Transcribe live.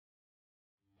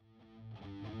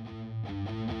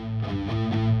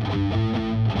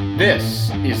This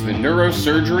is the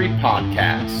Neurosurgery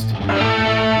Podcast.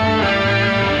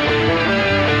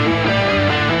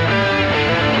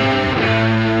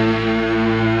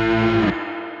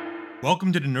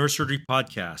 Welcome to the Neurosurgery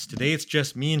Podcast. Today it's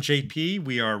just me and JP.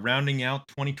 We are rounding out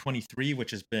 2023, which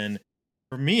has been,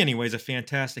 for me anyways, a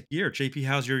fantastic year. JP,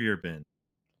 how's your year been?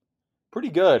 Pretty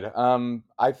good.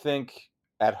 I think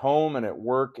at home and at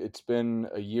work, it's been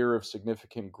a year of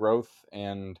significant growth,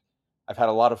 and I've had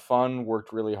a lot of fun,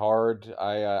 worked really hard.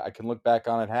 I can look back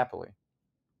on it happily.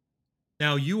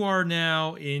 Now you are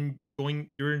now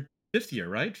you're in fifth year,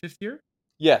 right? Fifth year?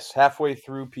 Yes, halfway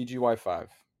through PGY5.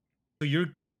 So you're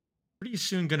pretty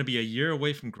soon going to be a year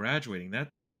away from graduating. That's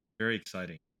very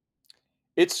exciting.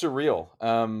 It's surreal.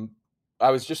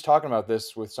 I was just talking about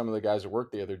this with some of the guys at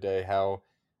work the other day, how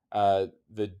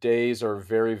the days are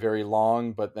very, very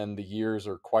long, but then the years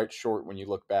are quite short when you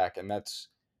look back, and that's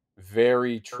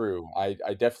very true. I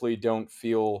definitely don't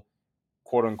feel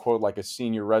quote unquote like a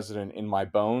senior resident in my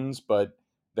bones, but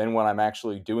then when I'm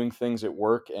actually doing things at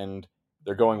work and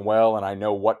they're going well and I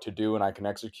know what to do and I can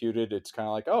execute it, it's kind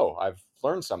of like, oh, I've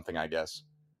learned something, I guess.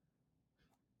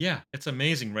 Yeah, it's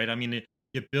amazing, right? I mean,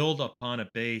 you build upon a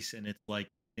base, and it's like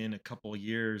in a couple of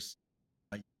years,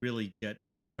 you really get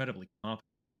incredibly confident,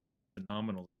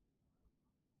 phenomenal.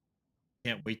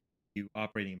 Can't wait to see you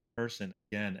operating in person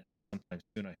again sometime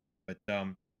soon. But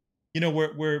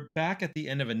we're back at the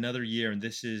end of another year, and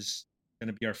this is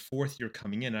going to be our fourth year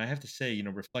coming in. And I have to say,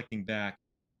 reflecting back,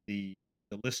 the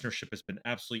the listenership has been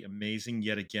absolutely amazing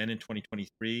yet again in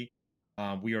 2023.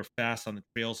 We are fast on the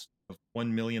trails of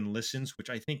 1 million listens, which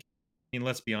I think. I mean,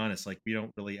 let's be honest. Like, we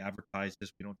don't really advertise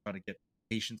this. We don't try to get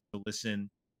patients to listen.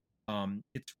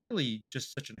 It's really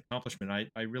just such an accomplishment.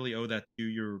 I really owe that to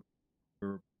your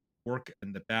work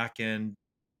in the back end,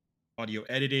 audio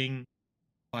editing,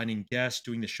 finding guests,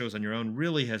 doing the shows on your own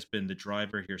really has been the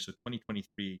driver here. So 2023,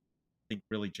 I think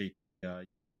really, JP,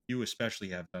 you especially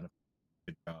have done a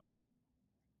good job.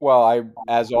 Well,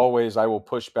 as always, I will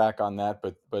push back on that,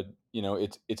 but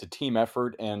it's a team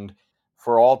effort, and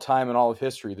for all time in all of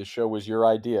history, the show was your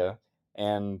idea,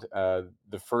 and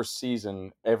the first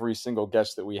season, every single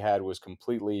guest that we had was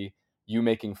completely you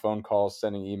making phone calls,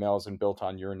 sending emails, and built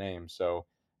on your name. So,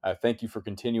 thank you for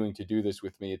continuing to do this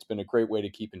with me. It's been a great way to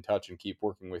keep in touch and keep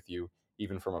working with you,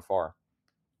 even from afar.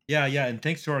 Yeah, yeah, and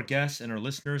thanks to our guests and our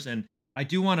listeners. And I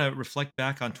do want to reflect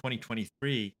back on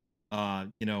 2023.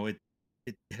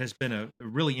 It has been a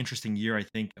really interesting year, I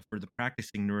think, for the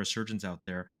practicing neurosurgeons out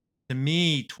there. To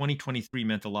me, 2023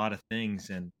 meant a lot of things,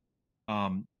 and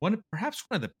perhaps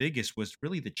one of the biggest was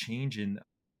really the change in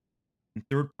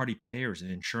third party payers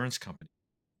and insurance companies.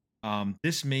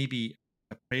 This may be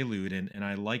a prelude, and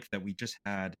I like that we just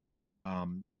had,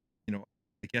 um,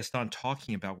 a guest on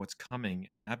talking about what's coming.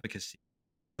 Advocacy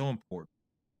so important,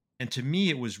 and to me,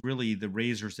 it was really the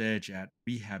razor's edge at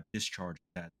rehab discharge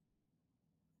that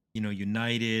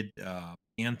United,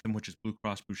 Anthem, which is Blue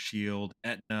Cross Blue Shield,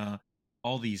 Aetna,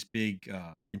 all these big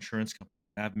insurance companies,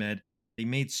 AvMed, they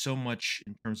made so much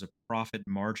in terms of profit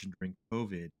margin during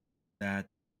COVID that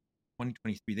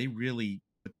 2023 they really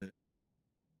put the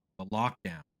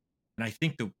lockdown. And I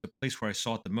think the place where I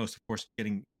saw it the most, of course,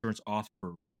 getting insurance off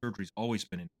for surgery has always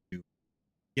been an issue.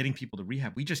 Getting people to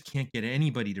rehab, we just can't get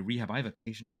anybody to rehab. I have a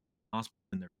patient in the hospital,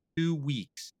 and they're 2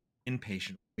 weeks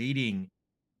inpatient waiting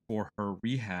for her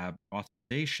rehab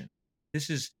authorization.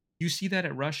 You see that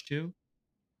at Rush too?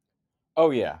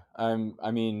 Oh yeah.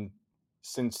 I mean,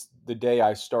 since the day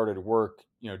I started work,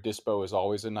 dispo is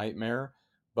always a nightmare,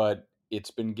 but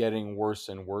it's been getting worse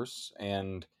and worse,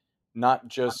 and not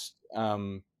just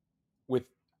with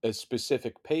a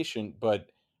specific patient, but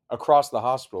across the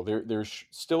hospital. There's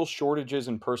still shortages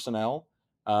in personnel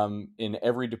in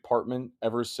every department.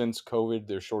 Ever since COVID,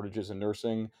 there's shortages in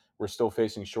nursing. We're still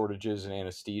facing shortages in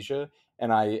anesthesia.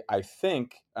 And I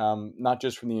think, not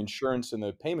just from the insurance and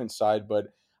the payment side, but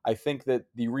I think that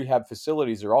the rehab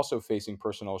facilities are also facing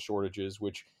personnel shortages,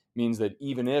 which means that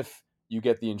even if you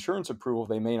get the insurance approval,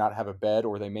 they may not have a bed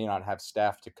or they may not have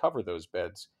staff to cover those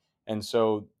beds. And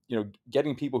so,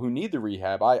 getting people who need the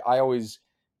rehab, I always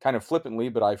kind of flippantly,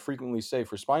 but I frequently say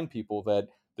for spine people that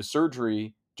the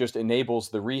surgery just enables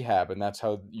the rehab, and that's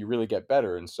how you really get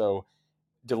better. And so,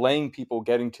 delaying people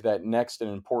getting to that next and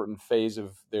important phase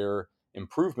of their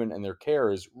improvement and their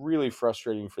care is really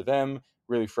frustrating for them,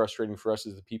 really frustrating for us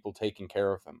as the people taking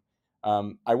care of them.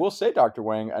 I will say, Dr.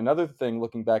 Wang, another thing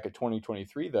looking back at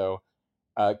 2023, though,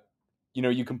 uh,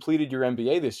 you completed your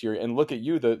MBA this year, and look at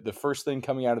you. The first thing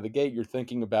coming out of the gate, you're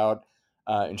thinking about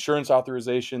insurance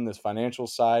authorization, this financial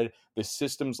side, this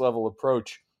systems level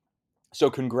approach. So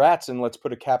congrats, and let's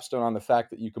put a capstone on the fact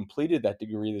that you completed that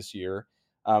degree this year.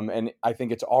 And I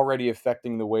think it's already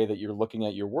affecting the way that you're looking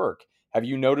at your work. Have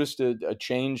you noticed a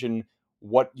change in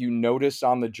what you notice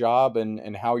on the job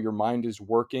and how your mind is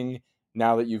working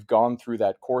now that you've gone through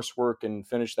that coursework and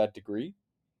finished that degree?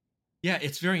 Yeah,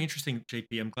 it's very interesting,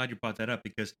 JP. I'm glad you brought that up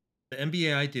because the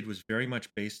MBA I did was very much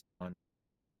based on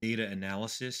data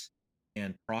analysis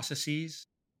and processes,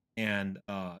 and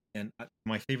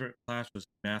my favorite class was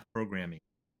math programming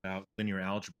about linear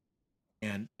algebra.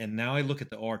 And now I look at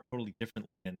the R totally differently,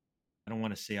 and I don't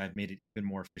want to say I've made it even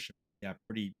more efficient. Yeah,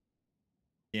 pretty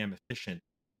damn efficient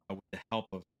with the help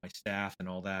of my staff and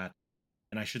all that.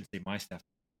 And I shouldn't say my staff,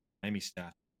 Miami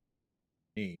staff,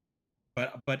 me.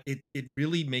 But it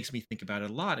really makes me think about it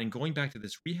a lot. And going back to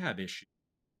this rehab issue,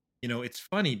 it's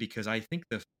funny because I think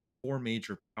the four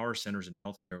major power centers in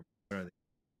healthcare are the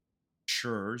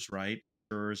insurers, right?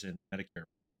 Insurers and Medicare,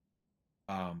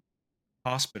 um,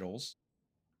 hospitals,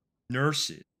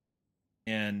 nurses,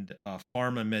 and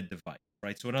pharma med device,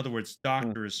 right? So in other words,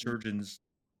 Hmm. doctors, surgeons,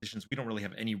 physicians, we don't really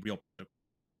have any real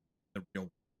the real,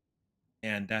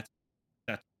 and that's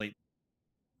late.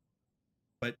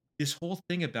 But this whole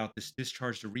thing about this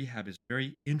discharge to rehab is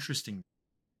very interesting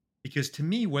because to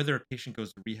me, whether a patient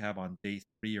goes to rehab on day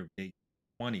 3 or day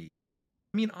 20,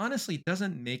 I mean, honestly, it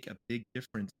doesn't make a big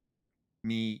difference to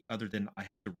me other than I have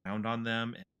to round on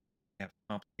them and have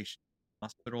complications in the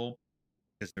hospital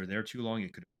because they're there too long.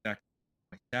 It could affect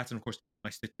my stats. And of course,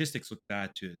 my statistics look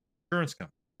bad to insurance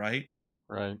companies, right?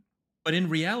 Right. But in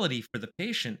reality, for the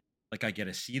patient, like I get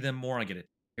to see them more, I get to take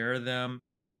care of them.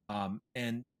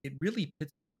 And it really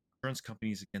pits insurance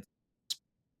companies against.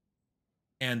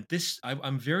 And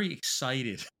I'm very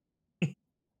excited,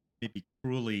 maybe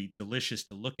cruelly delicious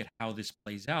to look at how this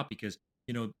plays out because,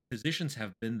 physicians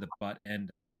have been the butt end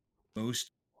of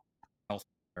most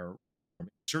healthcare. It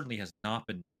certainly has not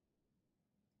been.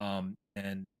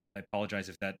 And I apologize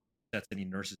if that sets any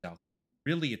nurses out.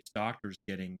 Really, it's doctors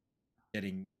getting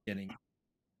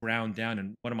ground down.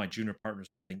 And one of my junior partners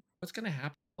was thinking, what's going to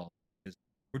happen to all this? Because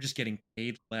we're just getting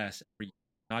paid less every year,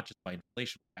 not just by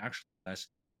inflation, but actually less.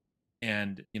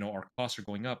 And our costs are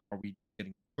going up. Are we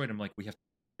getting destroyed? I'm like, we have to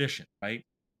be efficient, right?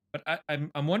 But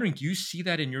I'm wondering, do you see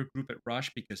that in your group at Rush?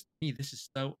 Because to me, this is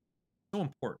so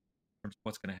important in terms of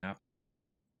what's going to happen.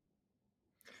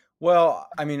 Well,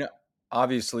 I mean,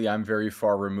 obviously, I'm very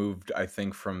far removed, I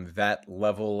think, from that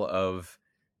level of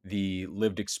the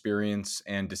lived experience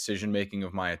and decision making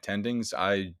of my attendings.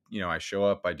 I show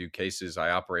up, I do cases, I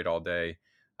operate all day,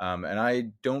 and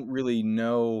I don't really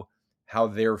know how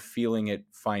they're feeling it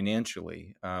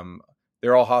financially.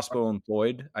 They're all hospital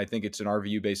employed. I think it's an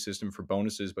RVU based system for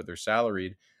bonuses, but they're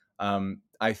salaried.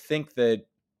 I think that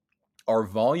our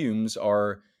volumes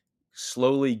are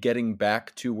slowly getting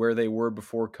back to where they were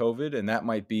before COVID, and that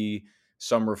might be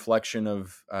some reflection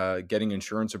of getting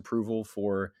insurance approval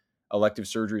for elective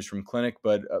surgeries from clinic.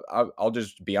 But I'll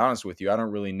just be honest with you, I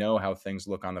don't really know how things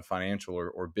look on the financial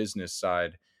or business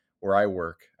side where I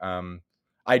work.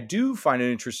 I do find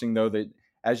it interesting, though, that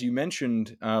as you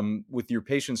mentioned, with your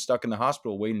patients stuck in the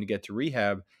hospital waiting to get to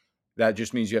rehab, that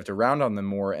just means you have to round on them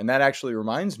more. And that actually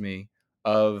reminds me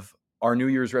of our New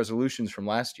Year's resolutions from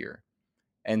last year.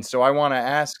 And so I want to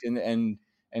ask and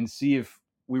see if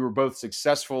we were both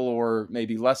successful or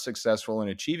maybe less successful in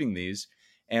achieving these.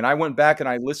 And I went back and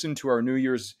I listened to our New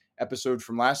Year's episode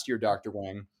from last year, Dr.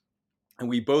 Wang, and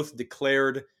we both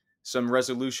declared some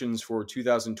resolutions for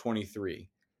 2023.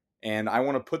 And I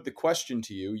want to put the question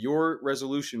to you. Your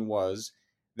resolution was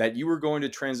that you were going to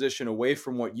transition away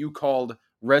from what you called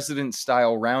resident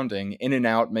style rounding, in and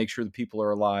out, make sure the people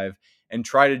are alive, and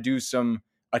try to do some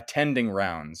attending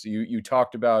rounds. You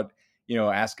talked about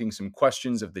asking some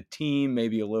questions of the team,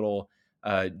 maybe a little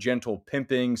gentle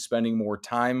pimping, spending more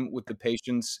time with the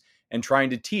patients, and trying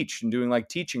to teach and doing like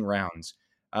teaching rounds.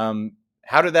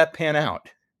 How did that pan out?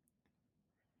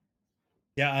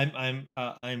 Yeah,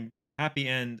 I'm happy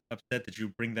and upset that you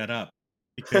bring that up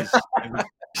because I would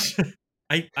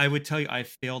I would tell you I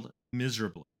failed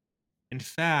miserably. In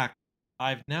fact,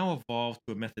 I've now evolved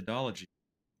to a methodology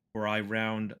where I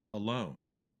round alone,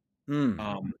 Hmm.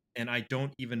 and I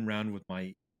don't even round with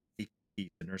my APP,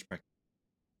 the nurse practitioner.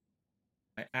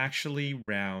 I actually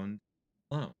round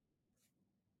alone,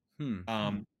 Hmm.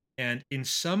 um, and in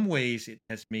some ways, it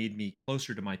has made me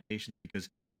closer to my patients because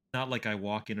it's not like I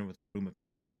walk in with a room of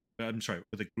I'm sorry,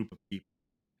 with a group of people.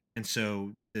 And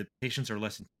so the patients are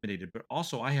less intimidated, but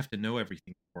also I have to know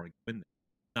everything before I go in there.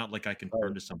 Not like I can Right.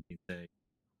 turn to somebody and say,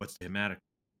 what's the hematic?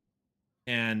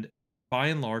 And by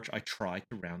and large, I try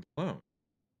to round alone.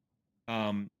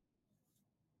 Um,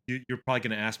 you're probably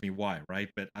going to ask me why, right?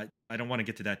 But I don't want to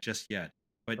get to that just yet.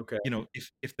 But Okay.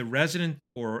 if the resident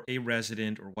or a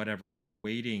resident or whatever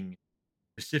waiting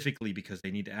specifically because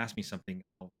they need to ask me something,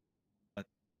 I'll let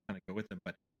kind of go with them.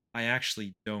 But I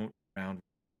actually don't round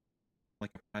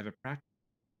like a private practice.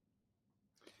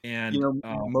 You And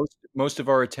know, most of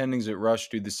our attendings at Rush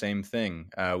do the same thing.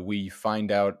 We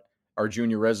find out our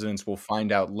junior residents will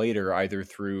find out later, either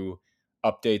through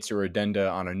updates or addenda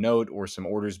on a note or some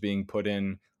orders being put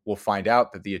in. We'll find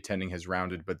out that the attending has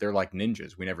rounded, but they're like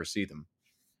ninjas. We never see them.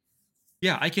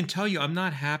 yeah, I can tell you I'm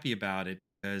not happy about it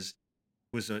because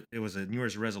it was a New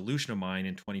Year's resolution of mine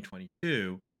in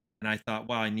 2022, and I thought,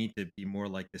 wow, I need to be more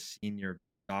like the senior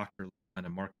doctor kind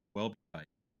of Mark Welby type.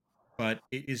 But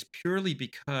it is purely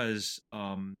because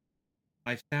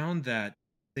I found that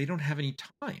they don't have any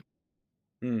time.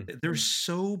 Hmm. They're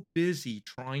so busy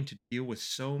trying to deal with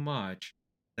so much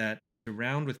that to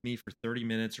round with me for 30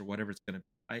 minutes or whatever it's going to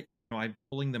be, I'm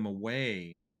pulling them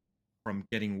away from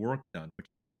getting work done,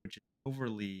 which is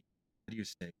overly, how do you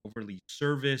say, overly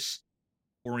service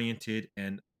oriented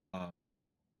and uh,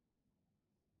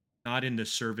 not in the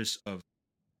service of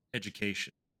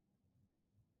education.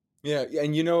 Yeah,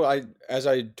 and you know, as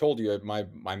I told you,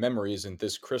 my memory isn't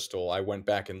this crystal. I went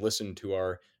back and listened to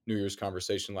our New Year's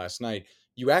conversation last night.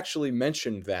 You actually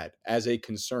mentioned that as a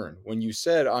concern when you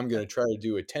said, "I'm going to try to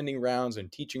do attending rounds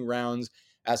and teaching rounds,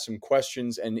 ask some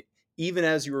questions," and even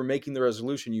as you were making the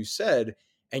resolution, you said,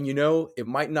 "And you know, it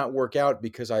might not work out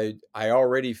because I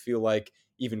already feel like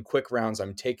even quick rounds,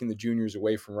 I'm taking the juniors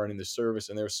away from running the service,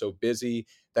 and they're so busy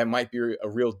that might be a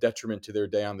real detriment to their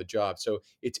day on the job." So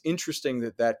it's interesting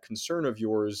that that concern of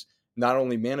yours not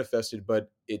only manifested,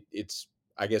 but it's,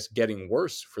 I guess, getting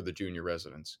worse for the junior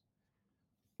residents.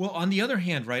 Well, on the other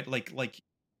hand, right,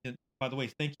 and by the way,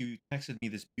 thank you. You texted me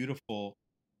this beautiful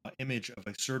image of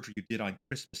a surgery you did on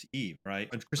Christmas Eve, right?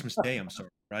 On Christmas Day, I'm sorry,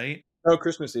 right? Oh,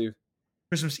 Christmas Eve.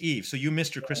 Christmas Eve. So you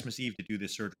missed your Christmas Eve to do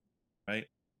this surgery, right?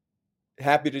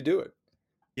 Happy to do it.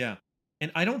 Yeah.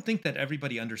 And I don't think that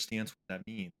everybody understands what that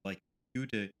means. Like you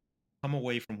to come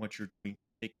away from what you're doing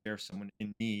to take care of someone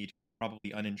in need,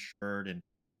 probably uninsured, and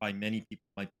by many people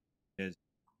might be as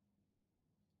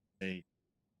a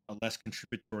less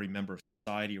contributory member of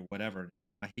society or whatever.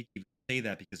 I hate to even say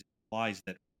that because it implies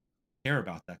that we care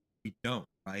about that. We don't,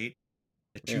 right?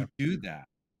 That Yeah. you do that.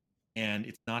 And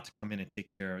it's not to come in and take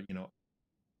care of,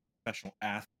 professional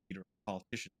athlete or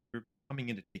politician. You're coming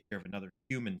in to take care of another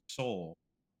human soul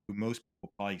who most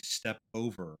people probably step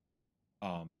over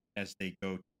um, as they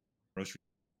go to the grocery.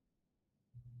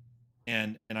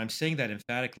 And I'm saying that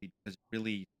emphatically because it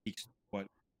really speaks to what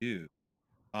we do.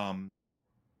 Um,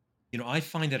 I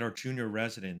find that our junior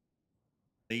residents,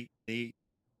 they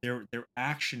their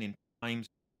action in times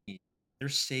of need, they're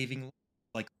saving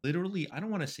like literally. I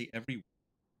don't want to say every week,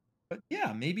 but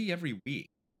yeah, maybe every week.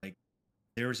 Like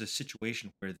there's a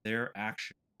situation where their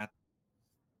action at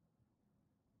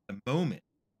the moment,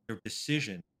 their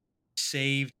decision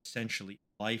saved essentially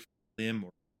life, limb,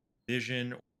 or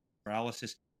vision, or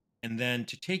paralysis, and then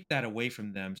to take that away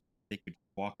from them so they could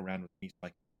walk around with me is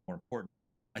like more important.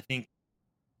 I think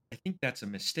I think that's a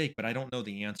mistake, but I don't know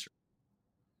the answer.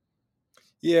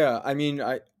 Yeah, I mean,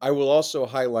 I will also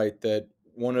highlight that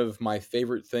one of my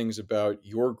favorite things about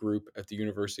your group at the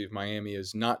University of Miami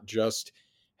is not just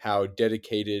how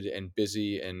dedicated and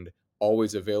busy and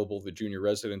always available the junior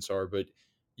residents are, but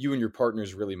you and your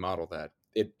partners really model that.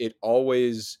 It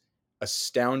always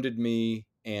astounded me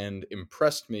and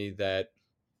impressed me that,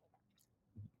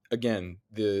 again,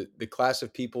 the class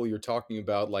of people you're talking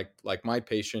about, like my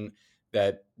patient,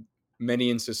 that many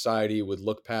in society would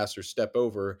look past or step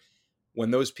over,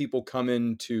 when those people come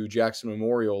into Jackson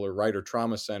Memorial or Ryder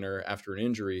Trauma Center after an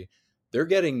injury, they're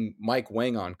getting Mike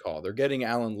Wang on call. They're getting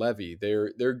Alan Levy.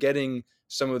 They're getting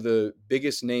some of the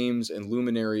biggest names and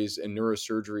luminaries in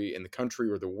neurosurgery in the country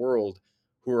or the world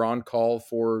who are on call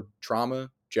for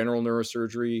trauma, general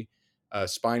neurosurgery,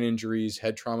 spine injuries,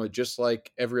 head trauma, just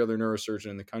like every other neurosurgeon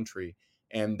in the country.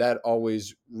 And that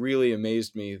always really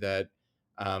amazed me that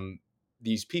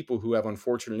these people who have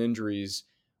unfortunate injuries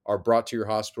are brought to your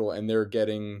hospital and they're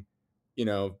getting, you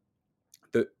know,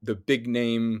 the big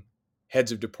name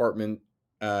heads of department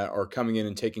are coming in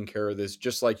and taking care of this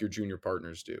just like your junior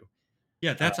partners do.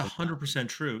 Yeah, Uh, that's 100%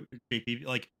 true, JP.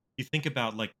 Like you think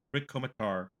about like Rick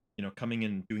Komatar, coming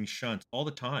in and doing shunts all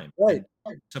the time right.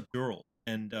 and subdural.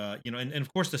 And and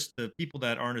of course the people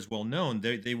that aren't as well known,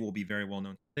 they will be very well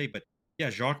known today. But yeah,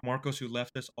 Jacques Marcos, who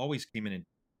left us, always came in, and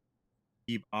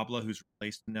Steve Abla, who's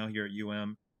replaced him now here at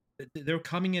UM. They're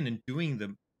coming in and doing the,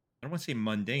 I don't want to say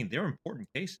mundane, they're important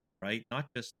cases, right? Not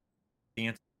just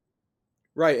dance.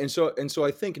 Right. And so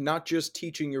I think not just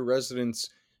teaching your residents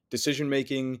decision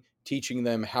making, teaching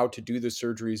them how to do the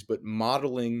surgeries, but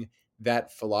modeling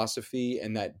that philosophy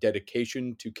and that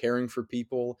dedication to caring for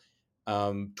people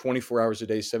 24 hours a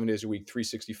day, 7 days a week,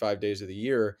 365 days of the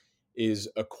year is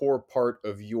a core part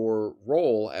of your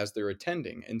role as they're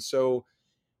attending. And so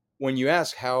when you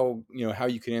ask how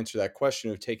you can answer that question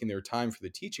of taking their time for the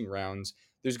teaching rounds,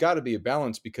 there's got to be a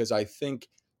balance, because I think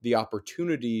the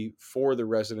opportunity for the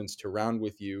residents to round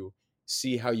with you,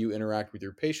 see how you interact with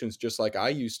your patients, just like I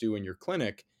used to in your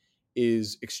clinic,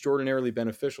 is extraordinarily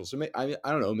beneficial. So I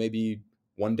don't know, maybe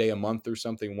one day a month or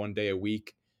something, one day a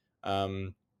week.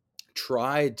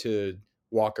 Try to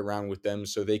walk around with them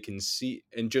so they can see,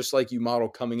 and just like you model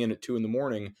coming in at 2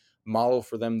 a.m, model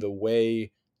for them the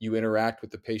way you interact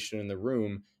with the patient in the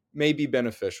room may be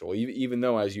beneficial, even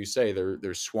though, as you say,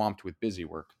 they're swamped with busy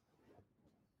work.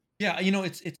 Yeah,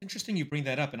 it's interesting you bring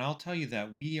that up, and I'll tell you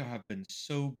that we have been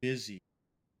so busy,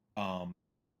 um,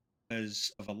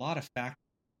 because of a lot of factors.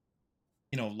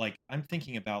 Like I'm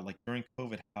thinking about like during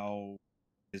COVID, how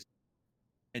is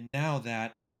and now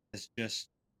that has just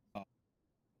uh,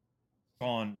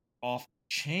 gone off the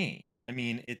chain. I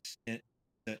mean, it's an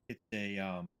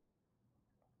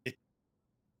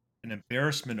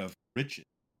embarrassment of riches,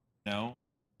 you know,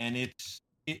 and it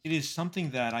is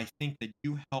something that I think that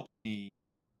you helped me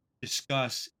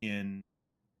discuss in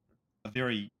a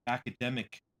very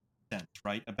academic sense,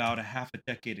 right? About a half a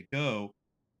decade ago,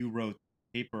 you wrote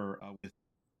a paper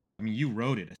you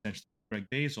wrote it essentially, Greg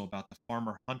Basil, about the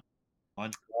farmer hunter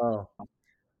on Oh.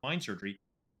 spine surgery.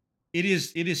 It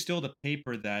is still the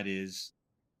paper that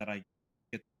I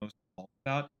get the most involved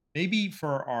about. Maybe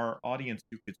for our audience,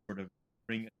 you could sort of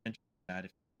bring attention to that.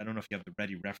 If I don't know if you have the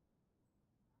ready reference,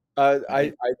 but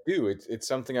I do. It's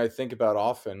something I think about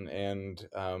often, and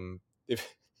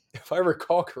if if I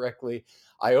recall correctly,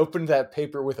 I opened that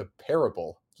paper with a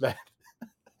parable that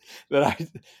I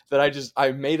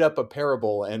I made up a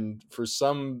parable, and for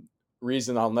some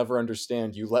reason I'll never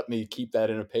understand, you let me keep that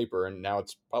in a paper, and now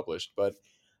it's published. But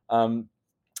um,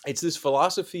 it's this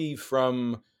philosophy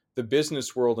from the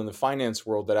business world and the finance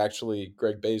world that actually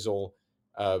Greg Basil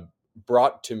uh,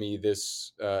 brought to me,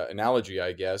 this analogy,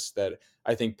 I guess, that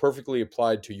I think perfectly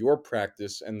applied to your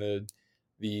practice and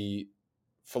the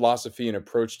philosophy and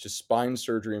approach to spine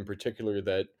surgery in particular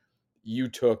that you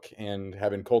took and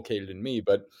have inculcated in me.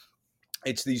 But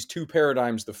it's these two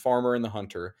paradigms, the farmer and the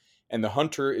hunter. And the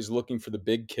hunter is looking for the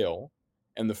big kill,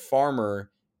 and the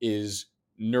farmer is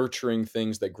nurturing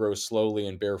things that grow slowly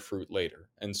and bear fruit later.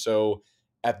 And so,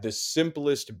 at the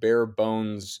simplest, bare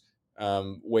bones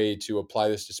way to apply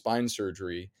this to spine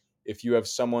surgery, if you have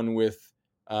someone with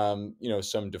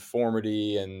some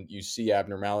deformity and you see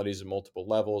abnormalities at multiple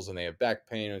levels and they have back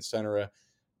pain, etc.,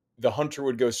 the hunter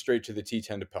would go straight to the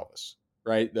T10 to pelvis,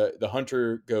 right? The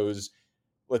hunter goes,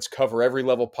 let's cover every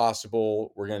level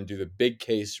possible. We're going to do the big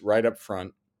case right up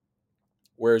front.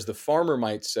 Whereas the farmer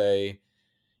might say,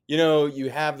 you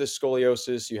have this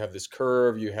scoliosis, you have this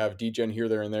curve, you have degen here,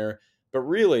 there, and there. But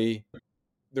really,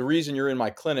 the reason you're in my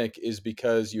clinic is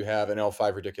because you have an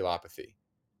L5 radiculopathy.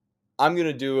 I'm going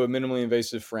to do a minimally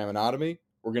invasive foraminotomy.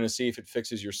 We're going to see if it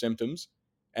fixes your symptoms.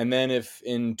 And then if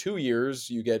in 2 years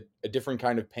you get a different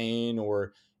kind of pain,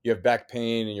 or you have back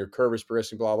pain and your curve is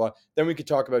progressing, blah, blah, then we could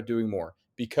talk about doing more,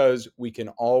 because we can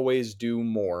always do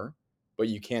more, but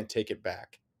you can't take it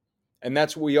back. And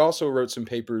we also wrote some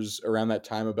papers around that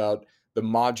time about the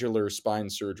modular spine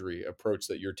surgery approach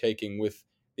that you're taking with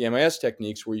the MIS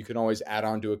techniques, where you can always add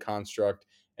on to a construct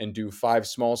and do 5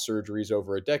 small surgeries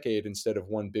over a decade instead of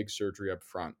one big surgery up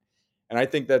front. And I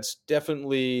think that's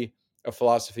definitely a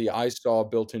philosophy I saw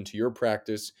built into your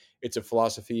practice. It's a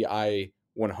philosophy I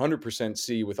 100%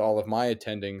 see with all of my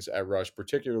attendings at Rush,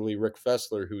 particularly Rick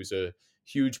Fessler, who's a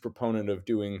huge proponent of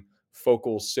doing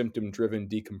focal symptom driven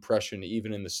decompression,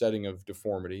 even in the setting of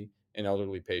deformity in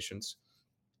elderly patients.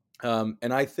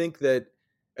 And I think that,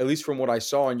 at least from what I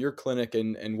saw in your clinic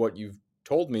and what you've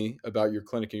told me about your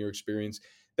clinic and your experience,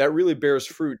 that really bears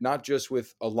fruit, not just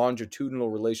with a longitudinal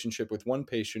relationship with one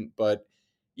patient, but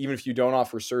even if you don't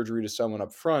offer surgery to someone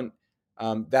up front,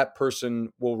 that person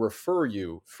will refer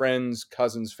you, friends,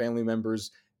 cousins, family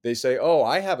members. They say, oh,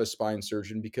 I have a spine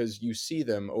surgeon, because you see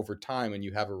them over time and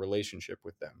you have a relationship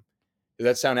with them. Does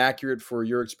that sound accurate for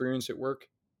your experience at work?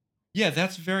 yeah,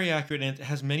 that's very accurate, and it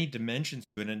has many dimensions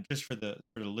to it. And just for the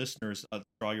listeners,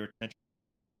 draw your attention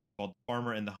called "The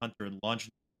Farmer and the Hunter: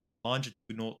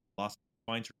 Longitudinal Philosophy of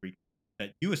Spine Surgery"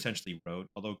 that you essentially wrote,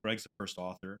 although Greg's the first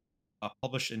author,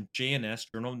 published in JNS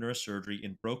Journal of Neurosurgery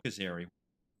in Broca's area,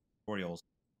 tutorials,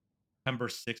 September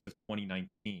 6th of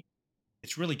 2019.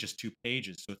 It's really just 2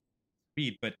 pages, so it's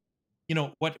read. But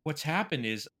what's happened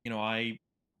is, I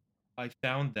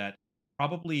found that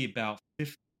probably about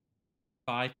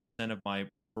 55% of my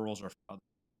referrals are from others.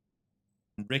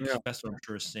 And Rick's Yeah. best, I'm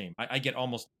sure, is the same. I get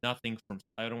almost nothing from.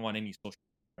 I don't want any social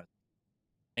media,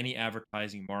 any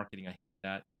advertising, marketing. I hate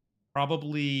that.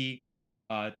 Probably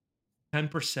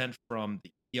 10% from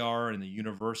the ER and the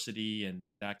university and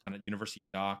that kind of university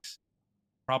docs.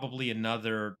 Probably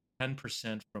another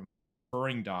 10% from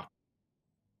referring doctors,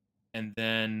 and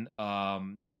then a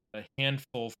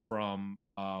handful from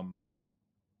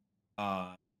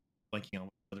blanking on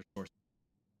what other source.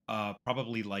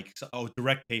 Probably like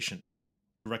direct patient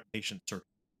search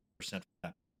percent for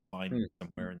that find Hmm.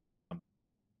 somewhere.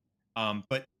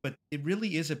 But it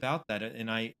really is about that, and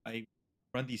I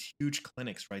run these huge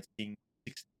clinics, right, seeing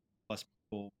 60 plus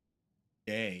people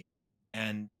a day,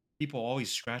 and people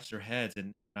always scratch their heads,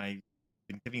 and I've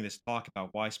been giving this talk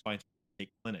about why spine surgeons take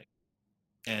clinic,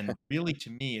 and really to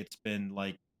me it's been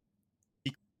like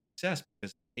secret success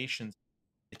because patients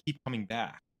they keep coming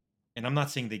back, and I'm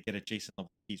not saying they get adjacent level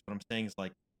disease. What I'm saying is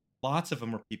like lots of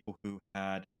them are people who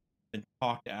had been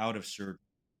talked out of surgery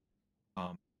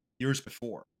um, years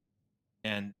before,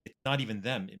 and it's not even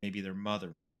them; it may be their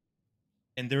mother.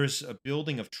 And there's a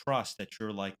building of trust that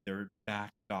you're like their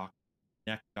back doctor,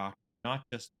 neck doctor, not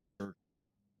just surgeon.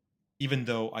 Even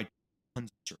though I tons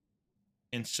of surgery,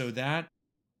 and so that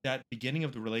beginning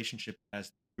of the relationship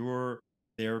as you're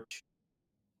there to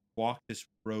walk this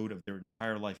road of their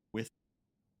entire life with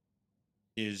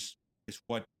is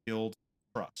what builds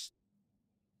trust.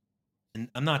 And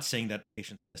I'm not saying that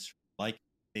patients necessarily like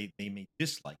it. They may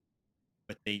dislike it,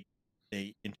 but they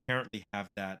inherently have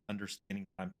that understanding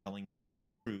that I'm telling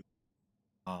the truth.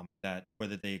 That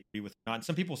whether they agree with it or not. And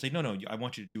some people say, no, no, I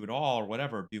want you to do it all or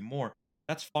whatever, do more.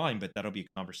 That's fine, but that'll be a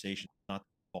conversation, not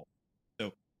the fault.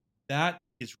 So that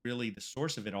is really the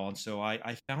source of it all. And so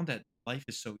I found that life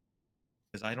is so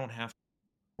because I don't have to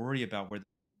worry about I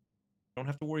don't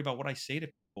have to worry about what I say to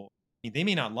people. I mean, they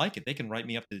may not like it. They can write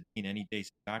me up to the dean any day, say,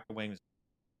 Dr. Wang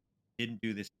didn't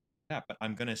do this, that, but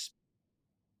I'm going to,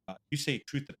 you say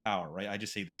truth to power, right? I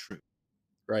just say the truth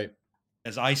Right.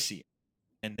 as I see it.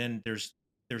 And then there's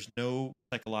no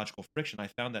psychological friction. I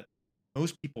found that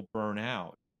most people burn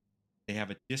out. They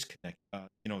have a disconnect.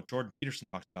 Jordan Peterson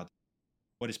talks about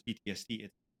what is PTSD.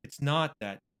 It's not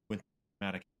that when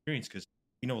traumatic experience because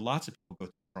lots of people go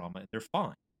through trauma and they're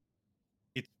fine.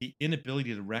 It's the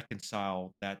inability to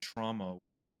reconcile that trauma with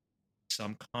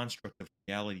some construct of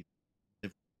reality,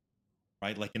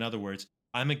 right? Like in other words,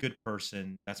 I'm a good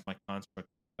person. That's my construct,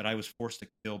 but I was forced to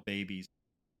kill babies.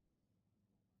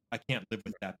 I can't live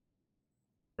with that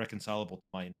reconcilable to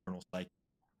my internal psyche.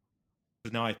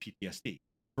 So now I have PTSD.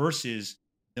 Versus,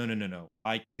 no, no, no, no.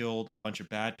 I killed a bunch of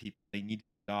bad people. They needed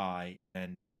to die,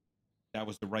 and that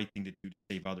was the right thing to do to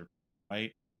save other people,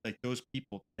 right? Like those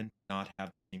people tend to not have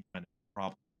the same kind of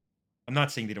problem. I'm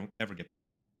not saying they don't ever get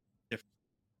different.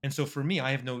 And so for me,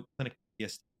 I have no clinical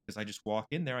PTSD because I just walk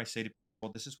in there. I say to people,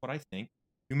 well, this is what I think.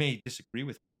 You may disagree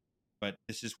with me, but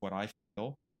this is what I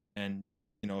feel. And,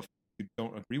 if you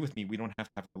don't agree with me, we don't have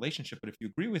to have a relationship. But if you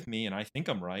agree with me and I think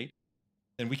I'm right,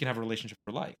 then we can have a relationship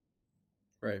for life.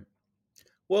 Right.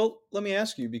 Well, let me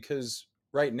ask you, because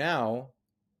right now,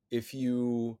 if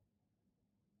you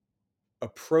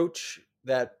approach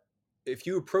that if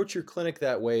you approach your clinic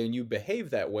that way and you behave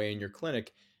that way in your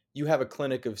clinic, you have a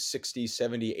clinic of 60,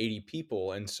 70, 80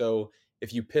 people. And so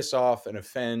if you piss off and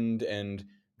offend and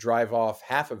drive off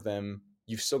half of them,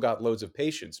 you've still got loads of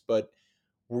patients. But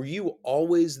were you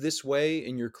always this way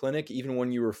in your clinic, even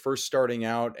when you were first starting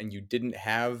out and you didn't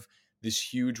have this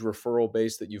huge referral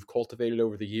base that you've cultivated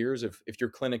over the years? If your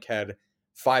clinic had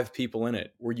 5 people in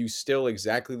it, were you still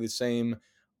exactly the same,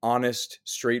 honest,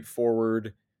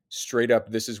 straightforward, straight up,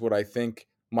 this is what I think,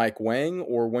 Mike Wang?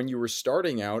 Or when you were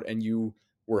starting out and you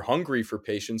were hungry for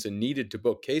patients and needed to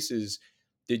book cases,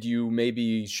 did you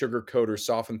maybe sugarcoat or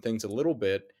soften things a little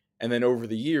bit? And then over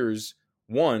the years,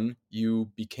 one,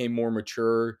 you became more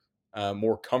mature,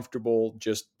 more comfortable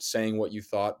just saying what you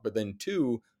thought. But then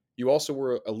two, you also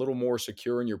were a little more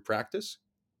secure in your practice.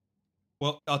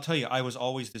 Well, I'll tell you, I was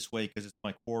always this way because it's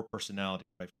my core personality,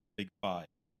 right? Big five.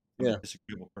 I'm a Yeah.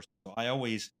 disagreeable person. So I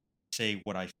always say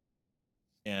what I feel.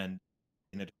 And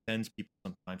it offends people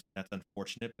sometimes. That's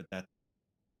unfortunate, but that's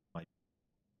my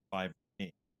five for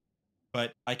me.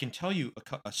 But I can tell you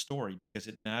a story because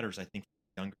it matters, I think,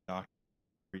 for younger doctors.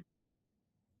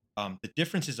 The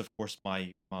difference is, of course,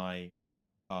 my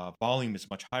volume is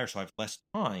much higher, so I have less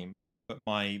time, but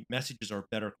my messages are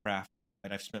better crafted.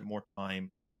 Right? I've spent more time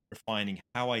refining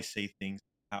how I say things,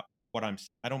 how what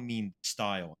I don't mean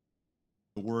style,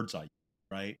 the words I use,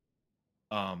 right?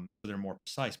 So they're more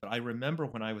precise. But I remember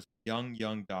when I was a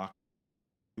young doctor,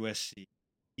 USC,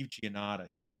 Steve Giannotta,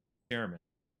 chairman.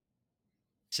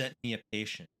 sent me a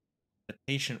patient. The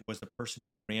patient was the person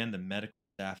who ran the medical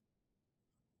staff,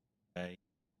 okay,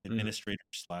 Mhm. administrator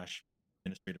slash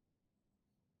administrative,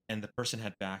 and the person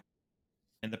had back,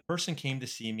 and the person came to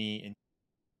see me, and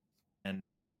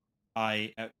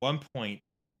I at one point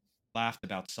laughed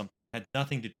about something that had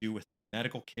nothing to do with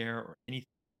medical care or anything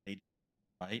they did,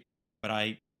 right? But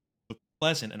I looked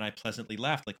pleasant and I pleasantly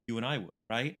laughed like you and I would,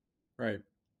 right? Right.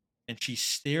 And she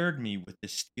stared me with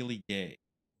this steely gaze.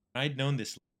 I'd known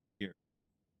this year,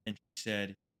 and she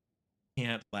said,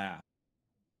 "Can't laugh."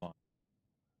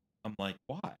 I'm like,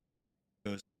 "Why?"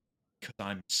 She goes, "Because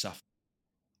I'm suffering."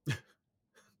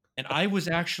 And I was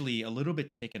actually a little bit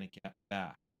taken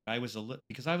aback. I was a little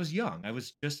because I was young. I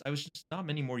was just not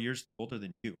many more years older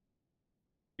than you.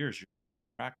 Years, you're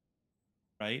practicing,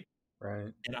 right?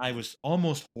 Right. And I was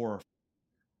almost horrified.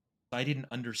 I didn't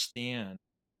understand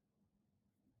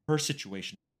her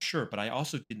situation, sure, but I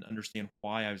also didn't understand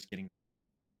why I was getting.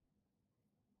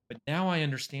 But now I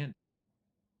understand,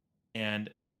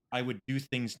 and I would do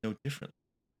things no differently.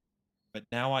 But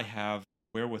now I have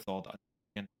wherewithal to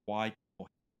understand why people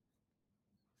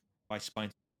why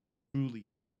spines truly,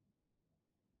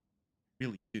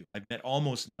 really do. I've met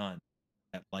almost none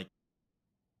that like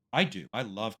I do. I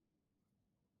love.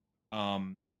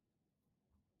 Um,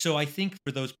 so I think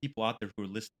for those people out there who are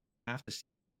listening, have to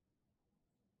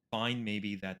find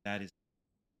maybe that is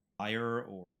higher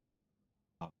or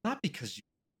not because you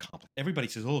everybody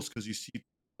says, oh, it's because you see people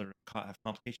that have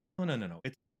complications. No, no, no, no.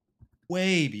 It's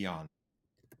way beyond.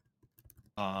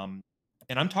 Um,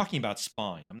 and I'm talking about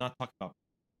spine. I'm not talking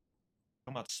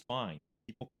about spine.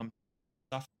 People come to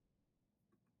stuff,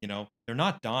 they're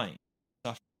not dying,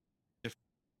 stuff different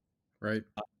Right.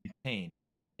 in pain.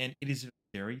 And it is a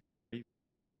very, very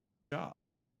job.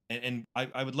 And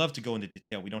I would love to go into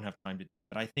detail. We don't have time to,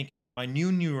 but I think my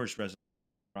New Year's resolution,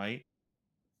 right,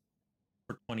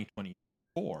 for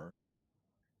 2024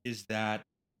 is that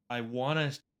I want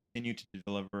to continue to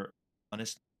deliver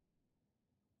honest,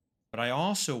 but I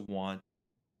also want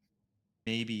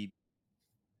maybe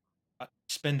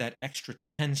spend that extra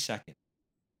 10 seconds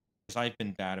because I've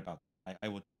been bad about that. I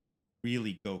would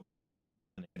really go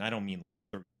clinic, and I don't mean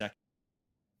 30 seconds.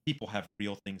 People have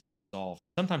real things to solve.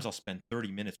 Sometimes I'll spend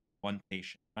 30 minutes with one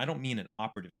patient. I don't mean an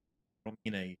operative. I don't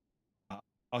mean uh,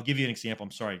 I'll give you an example.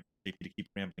 I'm sorry, JP, to keep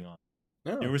rambling on.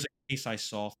 There No. was a case I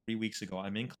saw 3 weeks ago.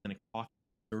 I'm in clinic talking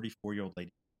to a 34-year-old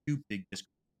lady, two big discs,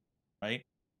 right?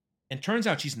 And turns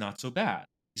out she's not so bad.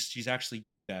 She's actually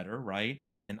better, right?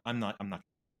 And I'm not,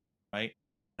 right?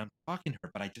 And I'm talking to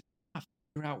her, but I just can't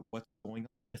figure out what's going on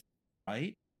with her,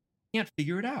 right? Can't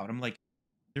figure it out. I'm like,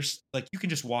 there's like you can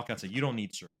just walk out and say you don't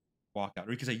need surgery, walk out,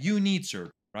 or you can say you need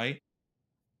surgery, right?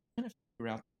 Kind of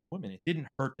figure out the woman. It didn't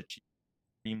hurt that she's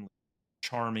extremely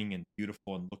charming and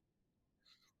beautiful and looked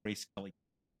Grace Kelly.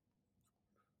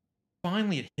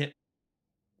 Finally, it hit.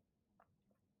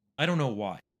 I don't know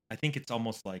why. I think it's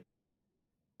almost like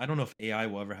I don't know if AI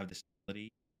will ever have this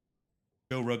ability.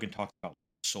 Joe Rogan talks about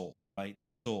soul, right?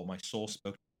 Soul. My soul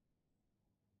spoke.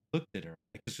 Looked at her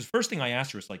because the first thing I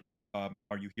asked her is like, "Are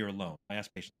you here alone?" I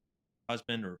asked patients,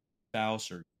 husband or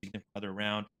spouse or significant other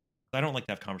around. I don't like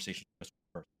to have conversations just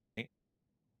with her, right?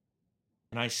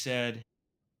 And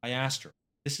I asked her,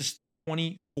 this is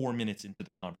 24 minutes into the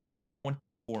conversation,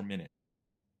 24 minutes.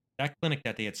 That clinic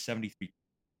that day had 73,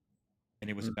 and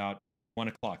it was Mm. about 1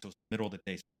 o'clock. So it was the middle of the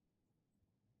day.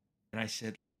 And I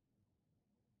said,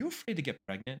 you afraid to get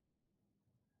pregnant?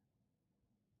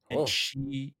 And Oh.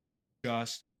 she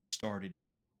just started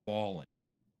bawling.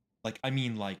 Like, I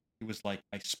mean, like, it was like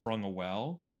I sprung a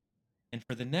well. And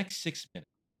for the next 6 minutes,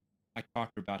 I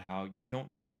talked to her about how you don't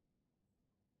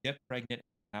get pregnant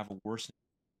and have a worsening.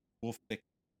 We'll fix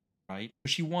it, right?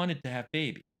 But she wanted to have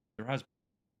baby, her husband.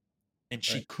 And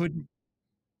she Right. couldn't,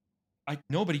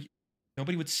 nobody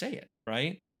would say it,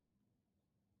 right?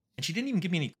 And she didn't even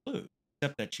give me any clue,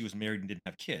 except that she was married and didn't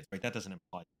have kids, right? That doesn't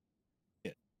imply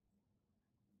it.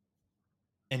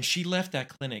 And she left that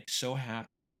clinic so happy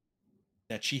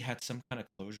that she had some kind of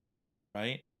closure,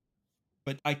 right?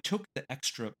 But I took the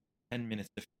extra 10 minutes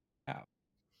to figure it out.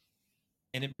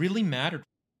 And it really mattered.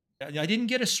 I didn't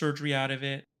get a surgery out of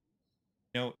it.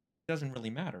 It doesn't really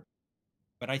matter.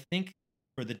 But I think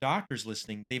for the doctors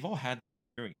listening, they've all had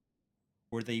the experience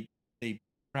where they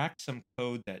cracked some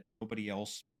code that nobody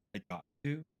else had got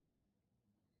to,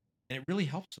 and it really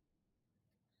helps them.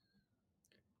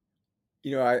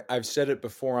 I've said it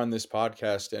before on this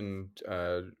podcast, and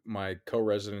my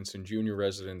co-residents and junior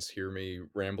residents hear me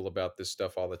ramble about this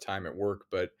stuff all the time at work.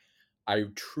 But I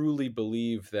truly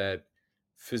believe that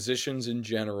physicians in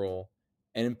general,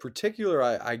 and in particular,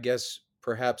 I guess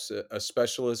perhaps a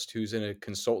specialist who's in a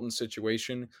consultant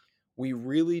situation, we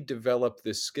really develop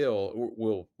this skill.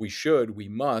 Well, we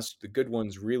must, the good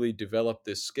ones really develop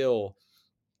this skill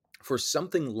for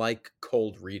something like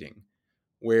cold reading,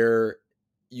 where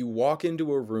you walk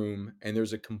into a room and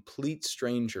there's a complete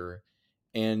stranger,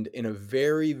 and in a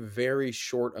very, very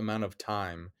short amount of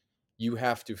time, you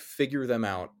have to figure them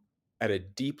out at a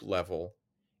deep level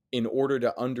in order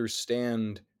to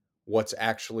understand what's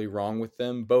actually wrong with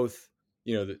them, both,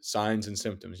 the signs and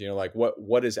symptoms, like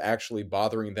what is actually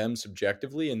bothering them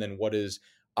subjectively, and then what is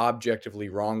objectively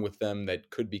wrong with them that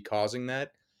could be causing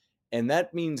that. And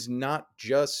that means not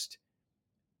just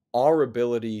our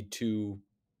ability to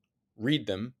read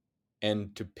them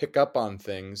and to pick up on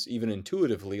things even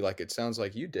intuitively, like it sounds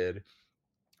like you did,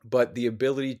 but the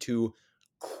ability to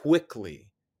quickly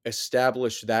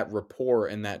establish that rapport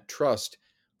and that trust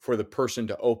for the person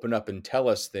to open up and tell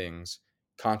us things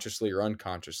consciously or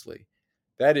unconsciously.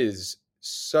 That is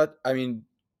such, I mean,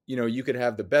 you could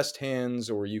have the best hands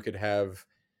or you could have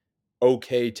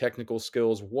okay technical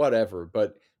skills, whatever,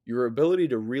 but your ability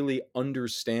to really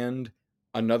understand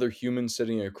another human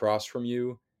sitting across from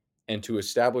you and to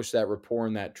establish that rapport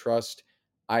and that trust,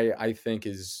 I think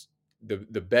is the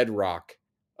bedrock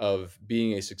of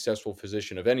being a successful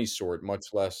physician of any sort, much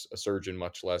less a surgeon,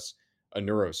 much less a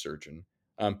neurosurgeon,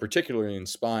 particularly in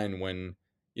spine when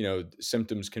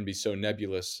symptoms can be so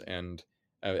nebulous. And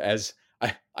as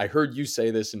I heard you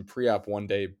say this in pre-op one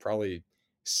day, probably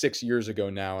 6 years ago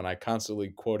now, and I constantly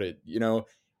quote it.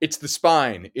 It's the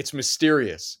spine. It's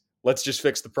mysterious. Let's just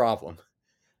fix the problem.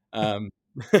 Um,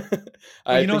 Well,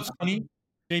 I think, it's funny,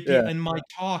 JP, yeah, in my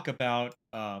talk about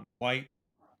why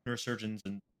neurosurgeons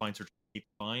and spine surgeons hate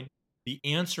spine, the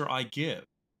answer I give is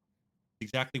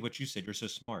exactly what you said. You're so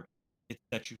smart. It's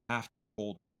that you have to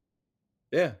hold,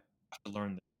 yeah, have to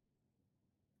learn this.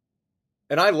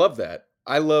 and I love that.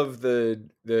 I love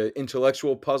the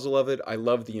intellectual puzzle of it. I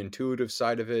love the intuitive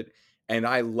side of it, and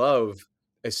I love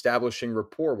establishing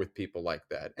rapport with people like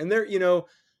that. And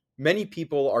many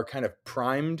people are kind of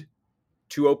primed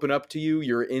to open up to you.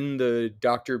 You're in the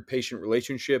doctor patient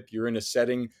relationship, you're in a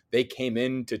setting, they came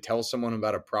in to tell someone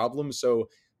about a problem, so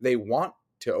they want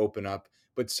to open up.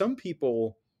 But some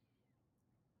people,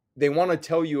 they want to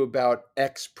tell you about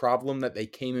X problem that they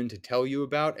came in to tell you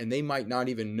about, and they might not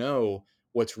even know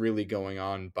what's really going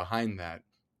on behind that.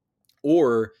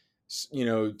 Or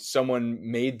someone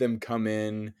made them come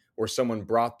in or someone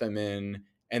brought them in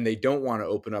and they don't want to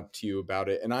open up to you about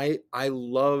it. And I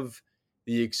love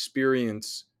the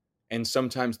experience and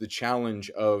sometimes the challenge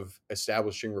of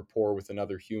establishing rapport with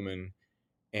another human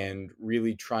and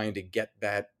really trying to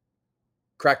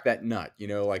crack that nut,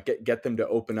 like get them to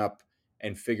open up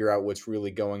and figure out what's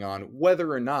really going on,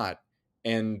 whether or not,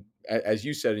 and as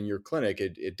you said in your clinic,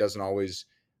 it doesn't always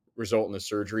result in a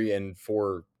surgery. And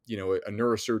for, a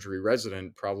neurosurgery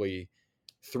resident, probably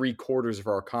 3/4 of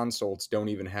our consults don't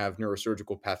even have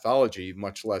neurosurgical pathology,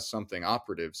 much less something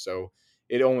operative. So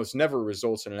it almost never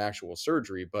results in an actual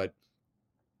surgery, but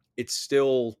it's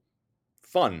still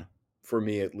fun for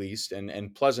me at least,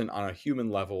 and pleasant on a human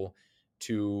level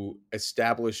to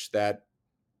establish that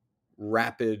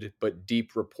rapid but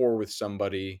deep rapport with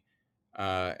somebody,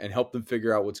 and help them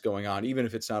figure out what's going on, even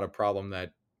if it's not a problem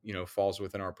that falls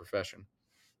within our profession.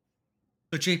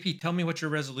 So, JP, tell me what your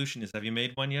resolution is. Have you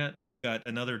made one yet? Got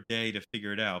another day to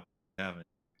figure it out. You haven't.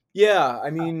 Yeah, I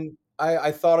mean,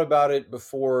 I thought about it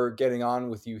before getting on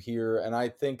with you here, and I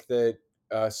think that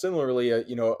similarly,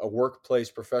 a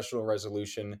workplace professional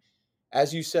resolution.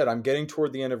 As you said, I'm getting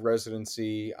toward the end of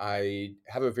residency. I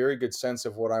have a very good sense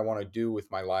of what I want to do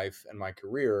with my life and my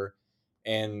career,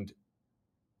 and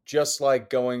just like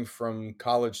going from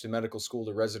college to medical school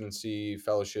to residency,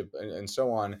 fellowship, and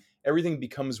so on, everything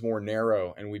becomes more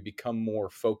narrow and we become more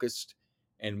focused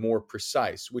and more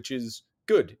precise, which is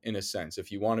good in a sense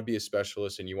if you want to be a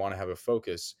specialist and you want to have a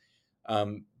focus.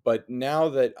 But now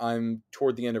that I'm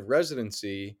toward the end of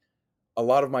residency, a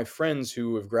lot of my friends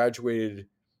who have graduated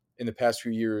in the past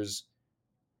few years,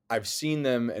 I've seen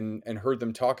them and heard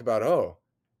them talk about, oh,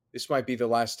 this might be the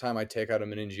last time I take out a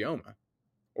meningioma,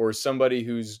 or somebody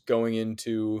who's going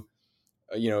into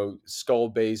skull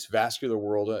base vascular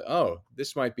world. Oh,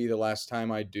 this might be the last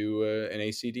time I do an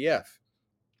ACDF.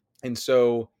 And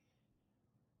so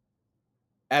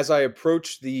as I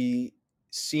approach the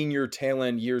senior tail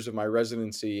end years of my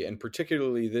residency, and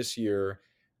particularly this year,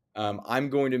 I'm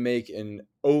going to make an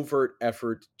overt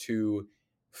effort to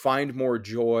find more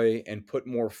joy and put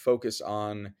more focus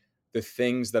on the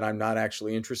things that I'm not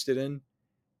actually interested in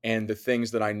and the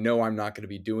things that I know I'm not going to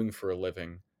be doing for a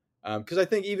living. Because I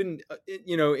think even,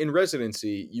 in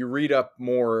residency, you read up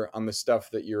more on the stuff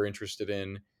that you're interested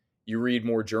in. You read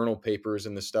more journal papers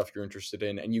and the stuff you're interested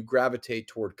in, and you gravitate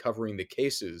toward covering the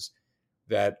cases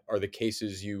that are the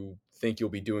cases you think you'll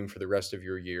be doing for the rest of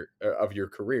your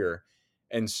career.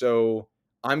 And so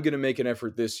I'm going to make an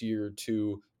effort this year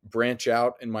to branch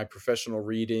out in my professional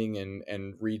reading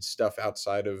and read stuff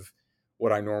outside of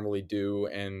what I normally do,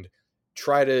 and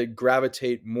try to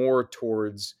gravitate more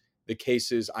towards the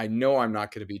cases I know I'm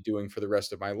not going to be doing for the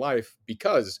rest of my life,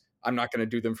 because I'm not going to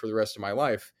do them for the rest of my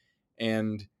life.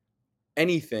 And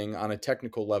anything on a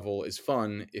technical level is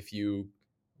fun if you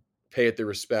pay it the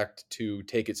respect to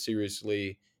take it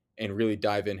seriously and really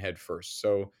dive in head first.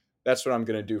 So that's what I'm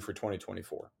going to do for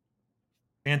 2024.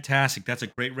 Fantastic. That's a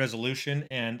great resolution.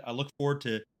 And I look forward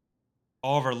to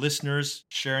all of our listeners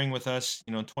sharing with us,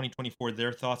 in 2024,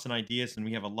 their thoughts and ideas. And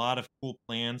we have a lot of cool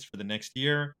plans for the next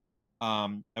year.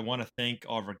 I want to thank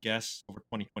all of our guests over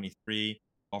 2023,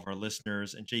 all of our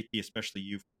listeners, and JP, especially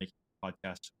you, for making the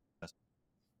podcast successful.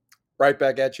 Right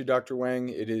back at you, Dr.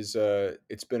 Wang. It's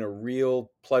been a real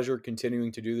pleasure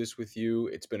continuing to do this with you.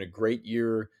 It's been a great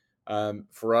year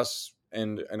for us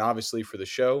and obviously for the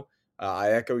show.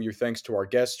 I echo your thanks to our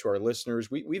guests, to our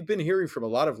listeners. We've been hearing from a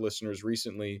lot of listeners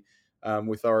recently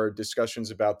with our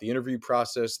discussions about the interview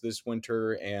process this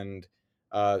winter, and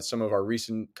some of our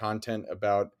recent content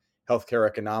about healthcare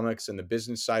economics and the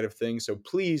business side of things. So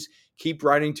please keep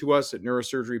writing to us at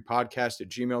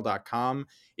neurosurgerypodcast@gmail.com.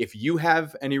 If you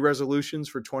have any resolutions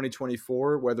for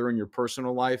 2024, whether in your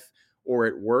personal life or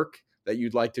at work, that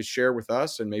you'd like to share with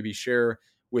us and maybe share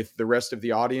with the rest of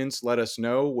the audience, let us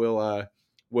know.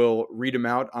 We'll read them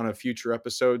out on a future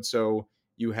episode. So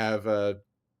you've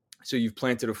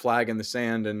planted a flag in the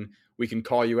sand, and we can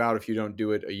call you out if you don't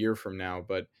do it a year from now.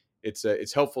 But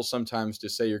it's helpful sometimes to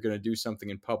say you're going to do something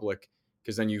in public,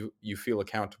 because then you feel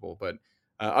accountable. But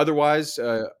otherwise,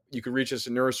 you can reach us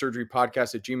at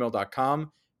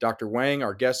neurosurgerypodcast@gmail.com. Dr. Wang,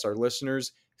 our guests, our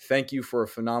listeners, thank you for a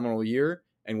phenomenal year,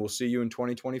 and we'll see you in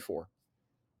 2024.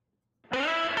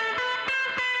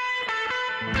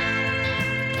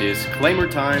 Disclaimer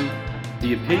time.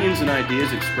 The opinions and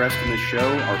ideas expressed in this show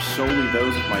are solely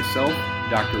those of myself,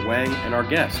 Dr. Wang, and our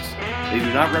guests. They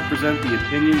do not represent the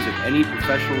opinions of any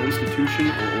professional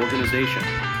institution or organization.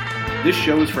 This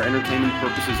show is for entertainment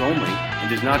purposes only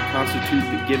and does not constitute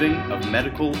the giving of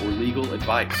medical or legal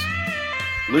advice.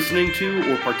 Listening to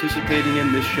or participating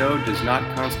in this show does not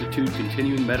constitute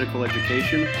continuing medical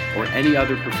education or any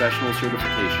other professional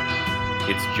certification.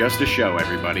 It's just a show,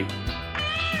 everybody.